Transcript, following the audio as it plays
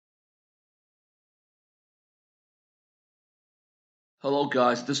Hello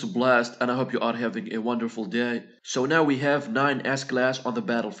guys, this is Blast and I hope you are having a wonderful day. So now we have 9 S-Class on the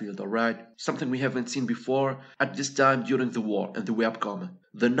battlefield, alright? Something we haven't seen before at this time during the war in the webcomic.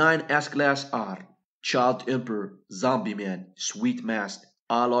 The 9 S-Class are Child Emperor, Zombie Man, Sweet Mask,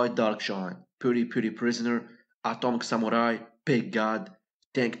 Alloy Darkshine, Pretty Prisoner, Atomic Samurai, Pig God,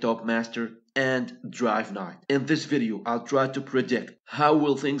 Tank Top Master, and Drive Knight. In this video, I'll try to predict how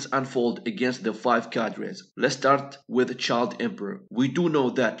will things unfold against the 5 cadres. Let's start with Child Emperor. We do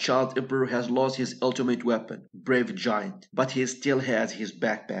know that Child Emperor has lost his ultimate weapon, Brave Giant, but he still has his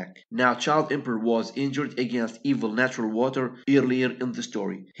backpack. Now Child Emperor was injured against Evil Natural Water earlier in the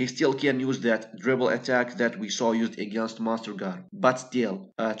story. He still can use that dribble attack that we saw used against Monster God. But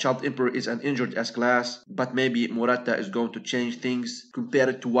still, Child Emperor is an injured S-Class, but maybe Murata is going to change things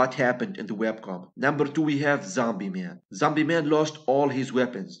compared to what happened in the webcomic. Number 2 we have Zombie Man. Zombie Man lost all his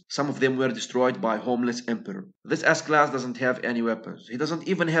weapons. Some of them were destroyed by Homeless Emperor. This S-Class doesn't have any weapons. He doesn't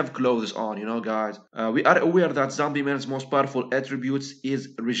even have clothes on, guys. We are aware that Zombie Man's most powerful attributes is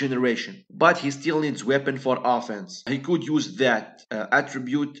regeneration, but he still needs weapon for offense. He could use that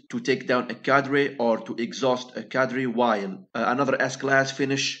attribute to take down a cadre or to exhaust a cadre while another S-Class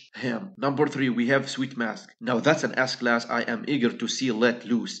finish him. Number 3 we have Sweet Mask. Now that's an S-Class I am eager to see let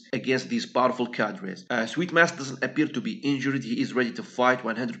loose against these powerful cadres. Sweet Mask doesn't appear to be injured. He is ready to fight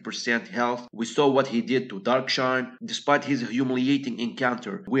 100% health. We saw what he did to Darkshine. Despite his humiliating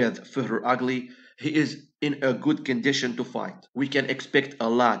encounter with Fihr Ugly, he is in a good condition to fight. We can expect a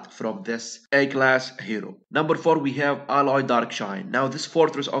lot from this A-class hero. Number 4 we have Alloy Darkshine. Now this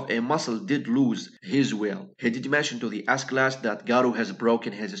fortress of a muscle did lose his will. He did mention to the S-class that Garu has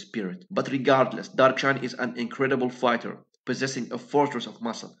broken his spirit. But regardless, Darkshine is an incredible fighter, possessing a fortress of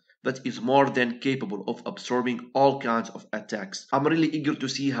muscle that is more than capable of absorbing all kinds of attacks. I'm really eager to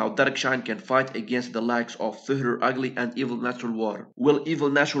see how Darkshine can fight against the likes of Fihr Ugly and Evil Natural Water. Will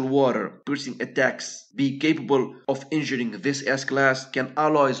Evil Natural Water piercing attacks be capable of injuring this S-Class? Can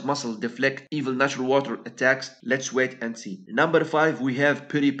Alloy's muscle deflect Evil Natural Water attacks? Let's wait and see. Number 5 we have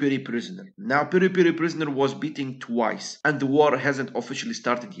Pretty Prisoner. Now Pretty Prisoner was beaten twice and the war hasn't officially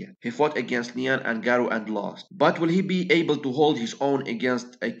started yet. He fought against Neon and Garu and lost. But will he be able to hold his own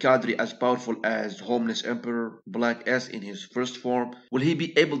against a cadre as powerful as Homeless Emperor Black S in his first form? Will he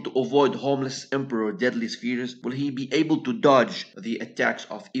be able to avoid Homeless Emperor Deadly Spheres? Will he be able to dodge the attacks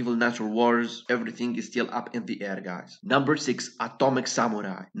of Evil Natural Waters? Everything is still up in the air, guys. Number 6 Atomic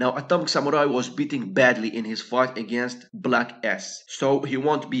Samurai. Now Atomic Samurai was beaten badly in his fight against Black S, so he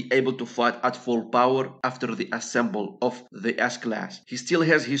won't be able to fight at full power after the assemble of the S-Class. He still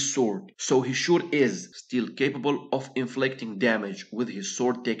has his sword, so he sure is still capable of inflicting damage with his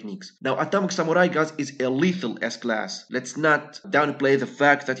sword techniques. Now Atomic Samurai, guys, is a lethal S-Class. Let's not downplay the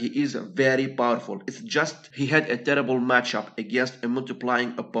fact that he is very powerful. It's just he had a terrible matchup against a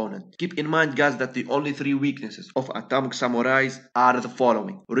multiplying opponent. Keep in mind, guys, that the only 3 weaknesses of Atomic Samurais are the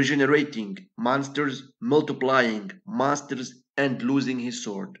following: regenerating monsters, multiplying monsters, and losing his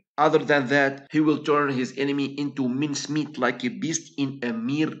sword. Other than that, he will turn his enemy into mincemeat like a beast in a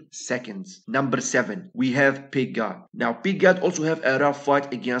mere seconds. Number 7, we have Pig God. Now Pig God also have a rough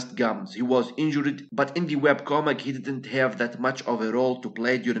fight against Gums. He was injured, but in the webcomic he didn't have that much of a role to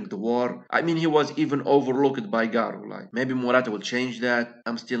play during the war. I mean, he was even overlooked by Garu. Like, maybe Murata will change that,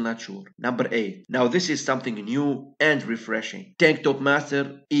 I'm still not sure. Number 8, now this is something new and refreshing. Tank Top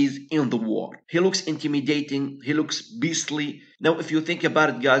Master is in the war. He looks intimidating, he looks beastly. Now if you think about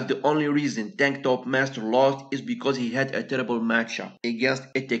it, guys, the only reason Tank Top Master lost is because he had a terrible matchup against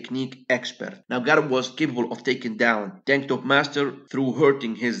a technique expert. Now Garu was capable of taking down Tank Top Master through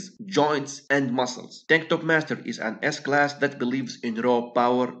hurting his joints and muscles. Tank Top Master is an S-Class that believes in raw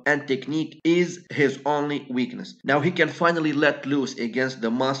power, and technique is his only weakness. Now he can finally let loose against the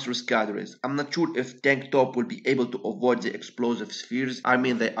monstrous cadres. I'm not sure if Tank Top will be able to avoid the explosive spheres. I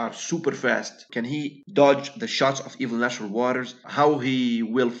mean, they are super fast. Can he dodge the shots of Evil Natural Waters? How he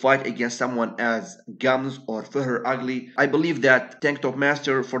will fight against someone as Gums or Fihr Ugly? I believe that Tank Top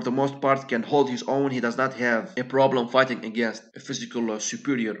Master for the most part can hold his own. He does not have a problem fighting against a physical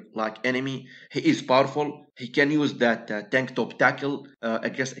superior like enemy. He is powerful. He can use that Tank Top tackle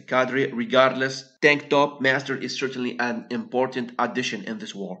against a cadre. Regardless, Tank Top Master is certainly an important addition in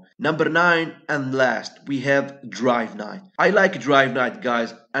this war. Number 9 and last, we have Drive Knight. I like Drive Knight,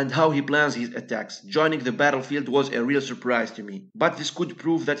 guys, and how he plans his attacks. Joining the battlefield was a real surprise to me, but this could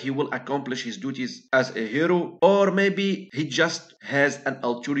prove that he will accomplish his duties as a hero, or maybe he just has an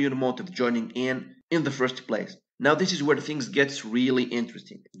ulterior motive joining in the first place. Now this is where things gets really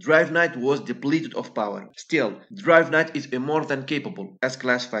interesting. Drive Knight was depleted of power. Still, Drive Knight is a more than capable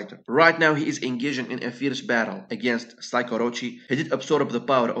S-class fighter. Right now he is engaging in a fierce battle against Psycho Orochi. He did absorb the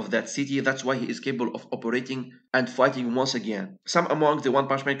power of that city, that's why he is capable of operating and fighting once again. Some among the One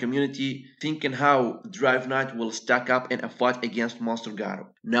Punch Man community thinking how Drive Knight will stack up in a fight against Monster Garo.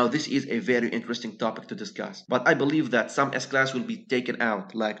 Now this is a very interesting topic to discuss, but I believe that some S-class will be taken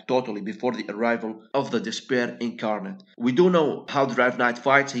out, like totally, before the arrival of the Despair Incarnate. We do know how Drive Knight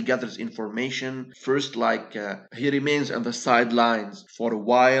fights. He gathers information first, he remains on the sidelines for a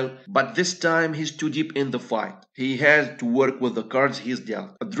while, but this time he's too deep in the fight. He has to work with the cards he's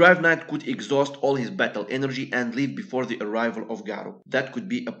dealt. A Drive Knight could exhaust all his battle energy and leave before the arrival of Garo. That could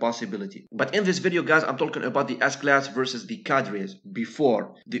be a possibility. But in this video, guys, I'm talking about the S-class versus the cadres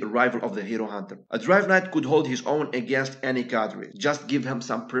before the arrival of the Hero Hunter. A Drive Knight could hold his own against any cadre. Just give him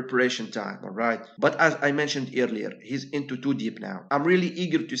some preparation time, alright? But as I mentioned earlier, he's into too deep now. I'm really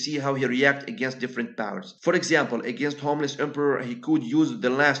eager to see how he reacts against different powers. For example, against Homeless Emperor, he could use the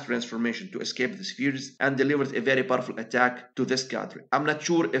last transformation to escape the spheres and delivers a very powerful attack to this cadre. I'm not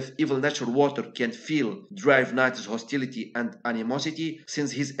sure if Evil Natural Water can feel Drive Knight's hostility and animosity,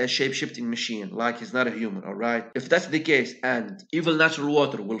 since he's a shape-shifting machine, like he's not a human, alright? If that's the case and Evil Natural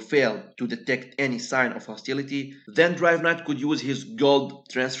Water will fail to detect any sign of hostility, then Drive Knight could use his gold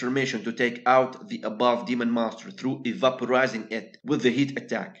transformation to take out the above demon monster through evaporizing it with the heat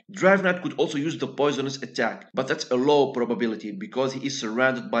attack. Drive Knight could also use the poisonous attack, but that's a low probability because he is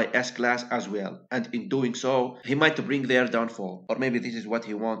surrounded by S-class as well, and in doing so, he might bring their downfall, or maybe this is what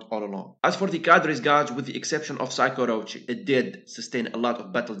he wants all along. As for the cadres, guys, with the exception of Psycho Orochi, it did sustain a lot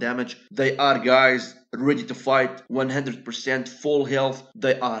of battle damage. They are guys ready to fight, 100% full health.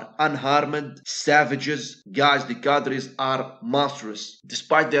 They are unharmed, savages. Guys, the cadres are monstrous.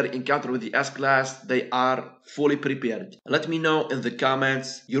 Despite their encounter with the S-class, they are fully prepared. Let me know in the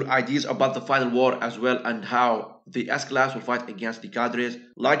comments your ideas about the final war as well, and how the S-class will fight against the cadres.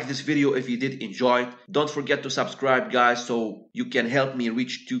 Like this video if you did enjoy it. Don't forget to subscribe, guys, so you can help me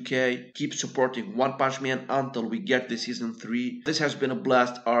reach 2K. Keep supporting One Punch Man until we get the season 3. This has been a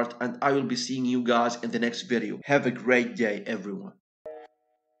blast, Art, and I will be seeing you guys in the next video. Have a great day, everyone.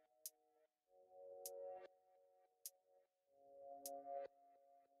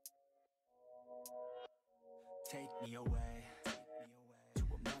 Take me away to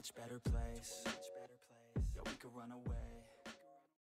a much better place. Yeah, we could run away.